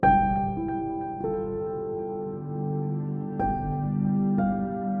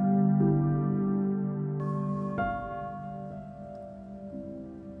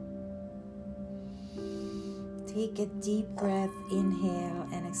Take a deep breath, inhale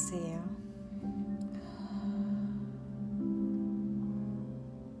and exhale.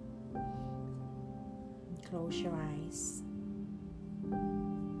 Close your eyes.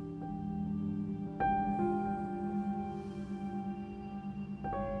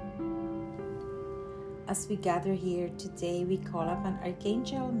 As we gather here today, we call upon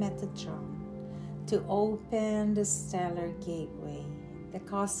Archangel Metatron to open the stellar gateway, the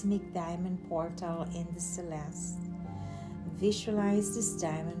cosmic diamond portal in the celeste. Visualize this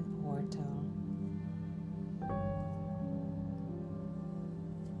diamond portal.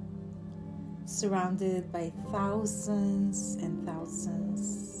 Surrounded by thousands and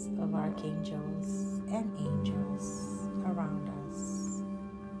thousands of archangels and angels around us.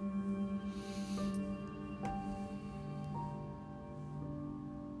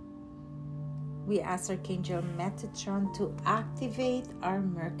 We ask Archangel Metatron to activate our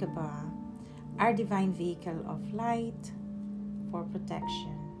Merkaba, our divine vehicle of light, for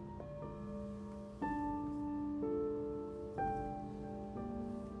protection.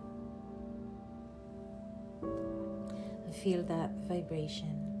 Feel that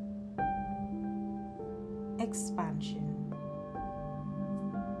vibration, expansion.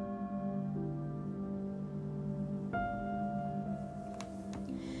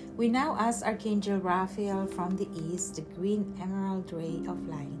 We now ask Archangel Zaphkiel from the east, the green emerald ray of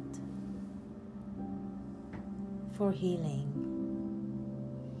light, for healing.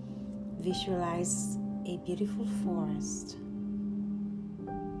 Visualize a beautiful forest.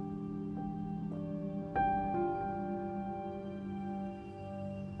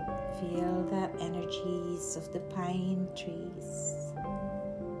 Feel the energies of the pine trees,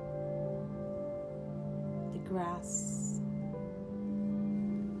 the grass,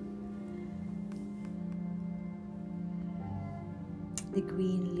 the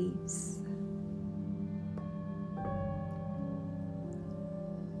green leaves.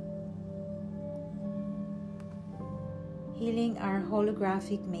 Healing our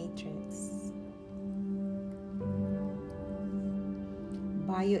holographic matrix,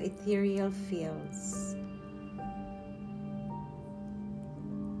 bioethereal fields,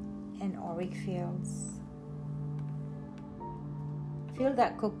 and auric fields. Feel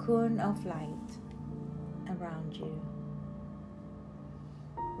that cocoon of light around you.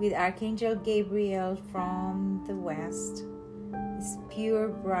 With Archangel Gabriel from the west, is pure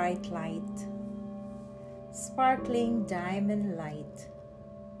bright light, sparkling diamond light.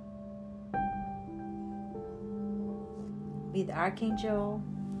 With Archangel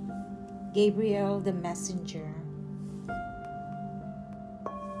Gabriel the messenger,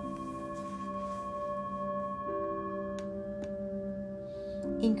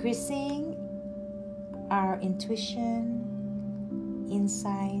 increasing our intuition,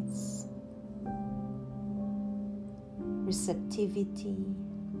 insights, receptivity,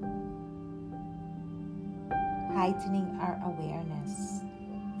 heightening our awareness.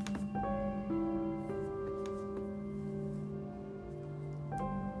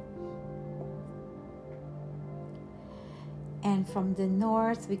 And from the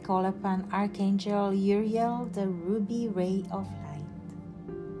north, we call upon Archangel Uriel, the ruby ray of light.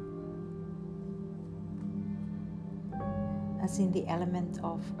 As in the element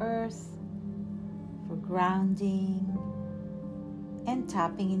of earth, for grounding and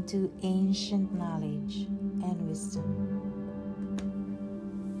tapping into ancient knowledge and wisdom.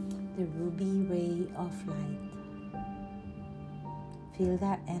 The ruby ray of light. Feel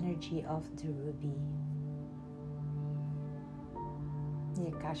that energy of the ruby. The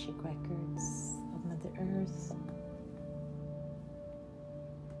Akashic records of Mother Earth.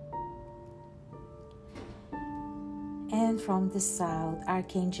 And from the south,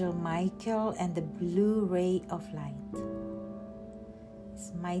 Archangel Michael and the blue ray of light.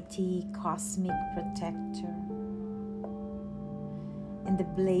 His mighty cosmic protector and the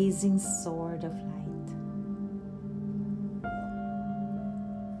blazing sword of light.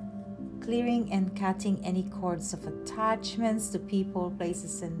 Clearing and cutting any cords of attachments to people,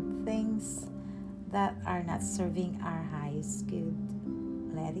 places, and things that are not serving our highest good.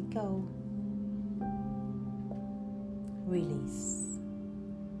 Let it go. Release.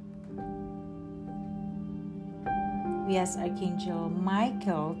 We ask Archangel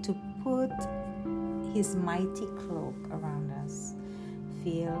Michael to put his mighty cloak around us.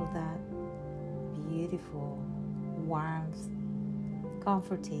 Feel that beautiful, warmth,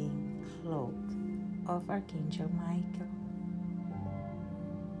 comforting cloak of Archangel Michael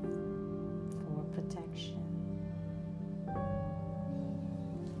for protection.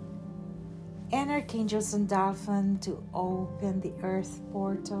 And Archangel Sandalphon to open the earth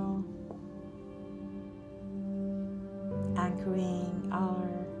portal. anchoring our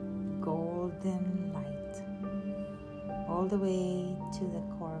golden light all the way to the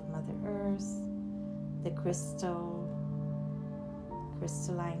core of Mother Earth, the crystalline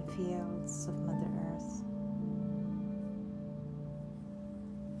fields of Mother Earth.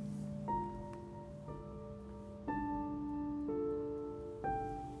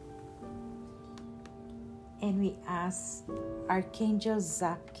 And we ask Archangel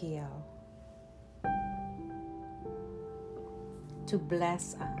Zaphkiel to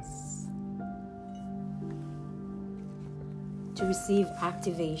bless us, to receive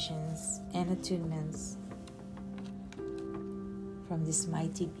activations and attunements from this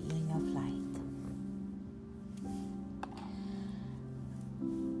mighty being of light.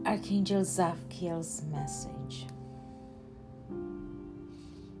 Archangel Zaphkiel's message.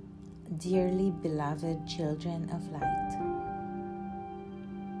 Dearly beloved children of light,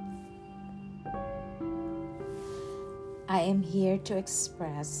 I am here to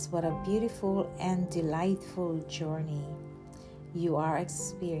express what a beautiful and delightful journey you are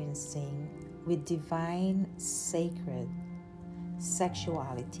experiencing with divine, sacred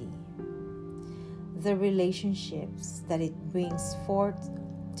sexuality, the relationships that it brings forth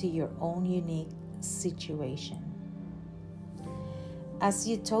to your own unique situation. As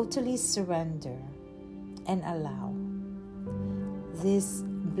you totally surrender and allow this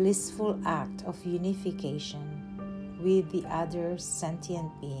blissful act of unification with the other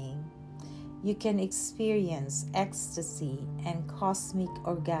sentient being, you can experience ecstasy and cosmic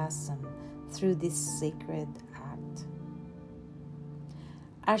orgasm through this sacred act.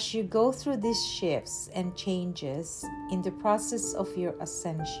 As you go through these shifts and changes in the process of your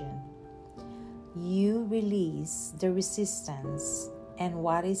ascension, you release the resistance and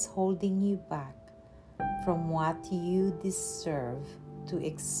what is holding you back from what you deserve to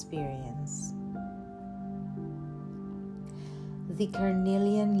experience. The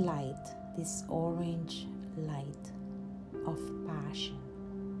carnelian light, this orange light of passion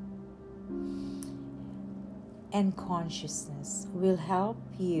and consciousness, will help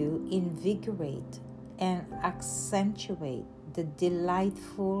you invigorate and accentuate the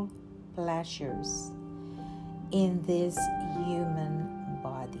delightful pleasures in this human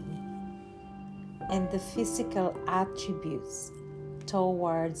body and the physical attributes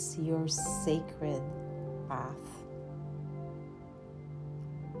towards your sacred path.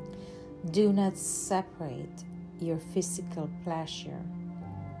 Do not separate your physical pleasure,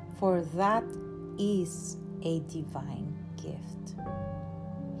 for that is a divine gift.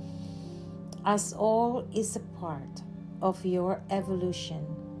 As all is a part of your evolution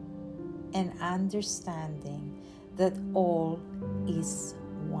and understanding that all is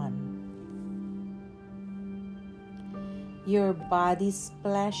one. Your body's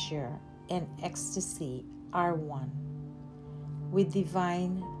pleasure and ecstasy are one with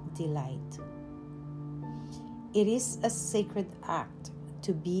divine delight. It is a sacred act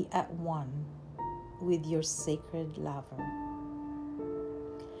to be at one with your sacred lover.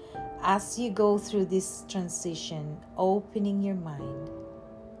 As you go through this transition, opening your mind,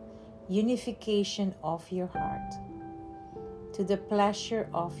 unification of your heart to the pleasure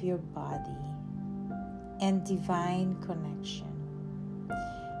of your body and divine connection,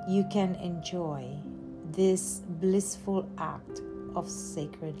 you can enjoy this blissful act of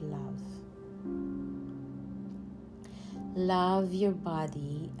sacred love. Love your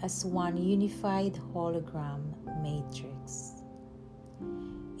body as one unified hologram matrix.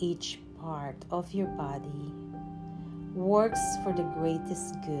 Each part of your body works for the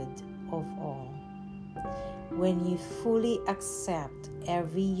greatest good of all. When you fully accept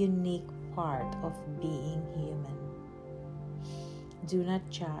every unique part of being human, do not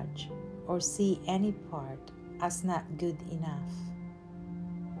judge or see any part as not good enough.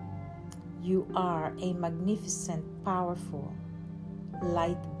 You are a magnificent, powerful,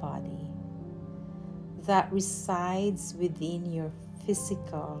 light body that resides within your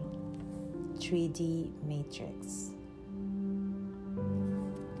physical 3D matrix.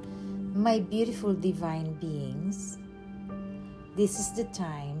 My beautiful divine beings, this is the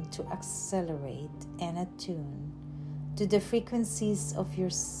time to accelerate and attune to the frequencies of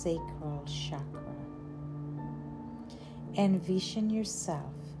your sacral chakra. Envision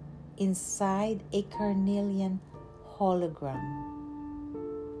yourself inside a carnelian hologram,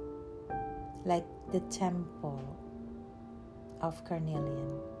 like the temple of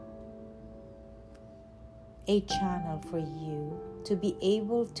carnelian, a channel for you to be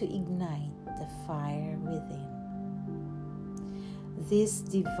able to ignite the fire within. This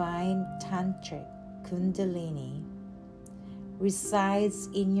divine tantric kundalini resides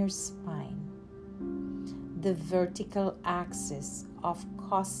in your spine, the vertical axis of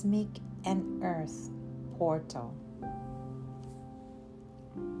cosmic and earth portal.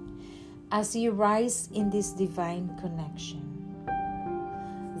 As you rise in this divine connection,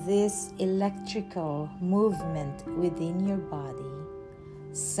 this electrical movement within your body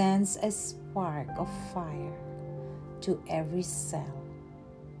sends a spark of fire to every cell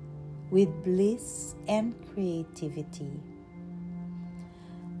with bliss and creativity.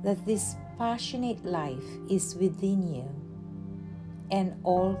 That this passionate life is within you and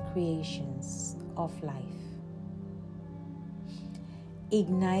all creations of life.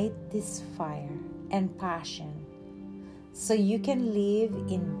 Ignite this fire and passion so you can live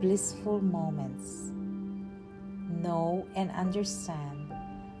in blissful moments. Know and understand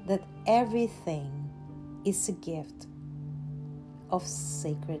that everything is a gift of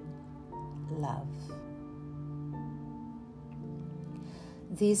sacred love.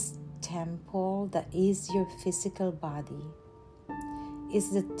 This temple that is your physical body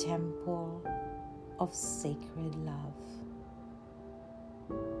is the temple of sacred love.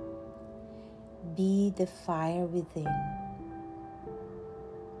 Be the fire within.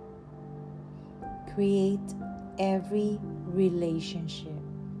 Create every relationship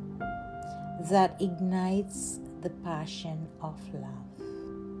that ignites the passion of love.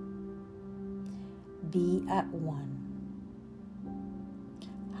 Be at one,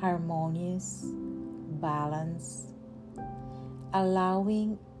 harmonious, balanced,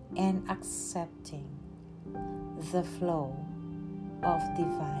 allowing and accepting the flow of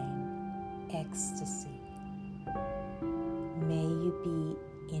divine ecstasy. May you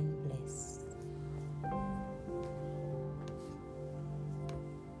be in bliss.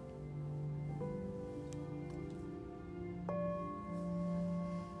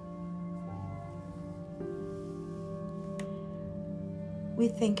 We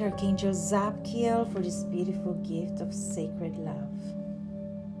thank Archangel Zaphkiel for this beautiful gift of sacred love.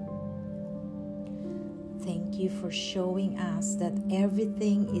 Thank you for showing us that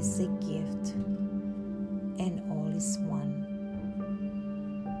everything is a gift and all is one.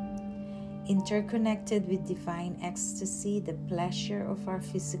 Interconnected with divine ecstasy, the pleasure of our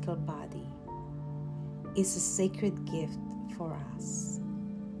physical body is a sacred gift for us.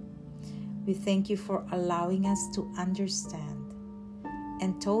 We thank you for allowing us to understand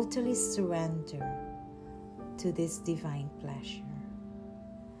and totally surrender to this divine pleasure.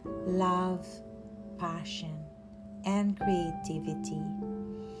 Love, passion, and creativity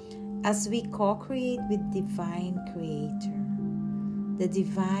as we co-create with Divine Creator, the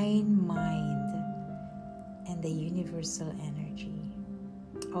Divine Mind, and the universal energy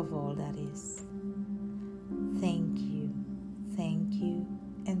of all that is. Thank you,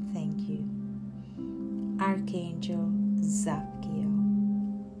 and thank you, Archangel Zaphkiel.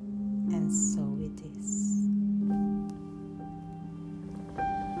 And so it is.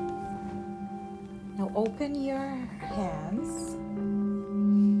 Now open your hands.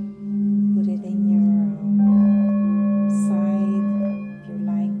 Put it in your side if you're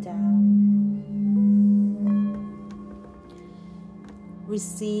lying down.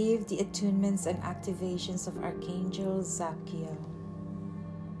 Receive the attunements and activations of Archangel Zaphkiel.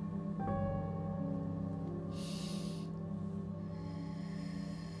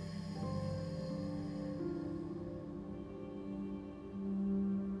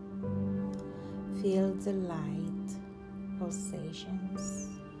 Feel the light pulsations,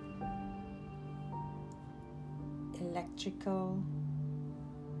 electrical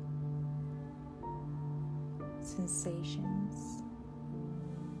sensations.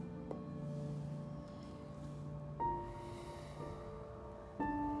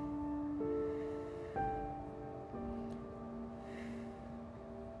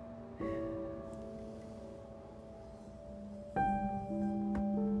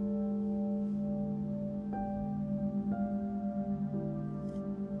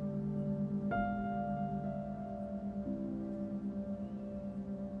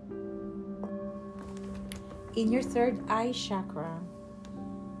 In your third eye chakra,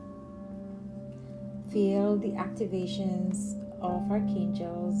 feel the activations of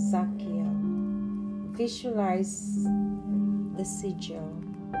Archangel Zaphkiel. Visualize the sigil,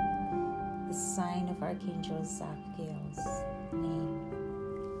 the sign of Archangel Zaphkiel's name.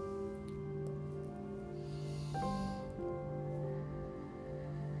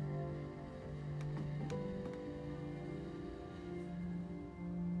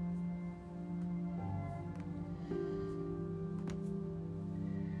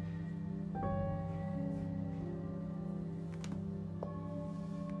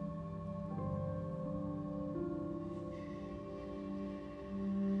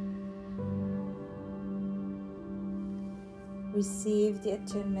 receive the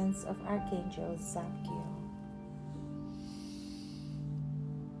attunements of Archangel Zaphkiel.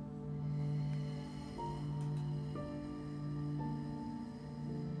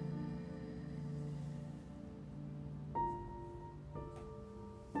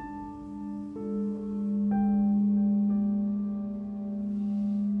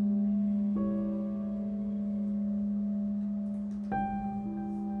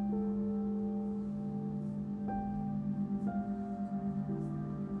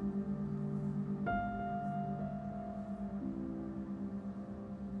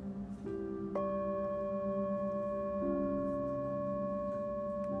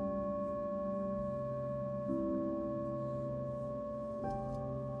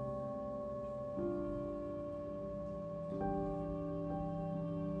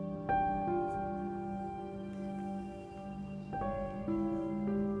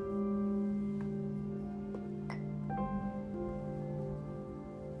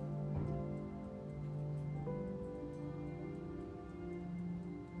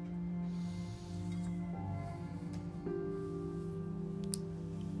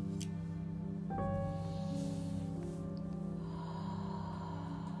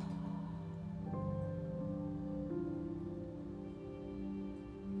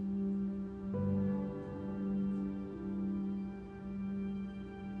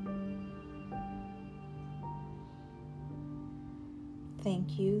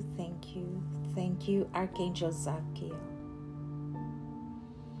 Thank you, thank you, thank you, Archangel Zaphkiel.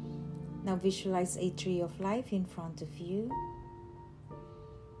 Now visualize a tree of life in front of you,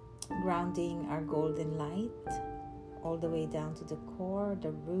 grounding our golden light all the way down to the core, the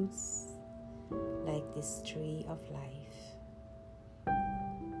roots, like this tree of life.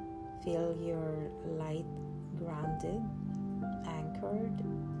 Feel your light grounded, anchored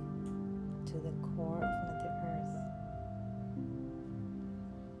to the core of Mother Earth.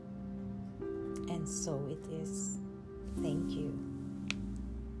 And so it is. Thank you.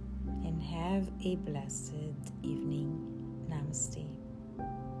 And have a blessed evening. Namaste.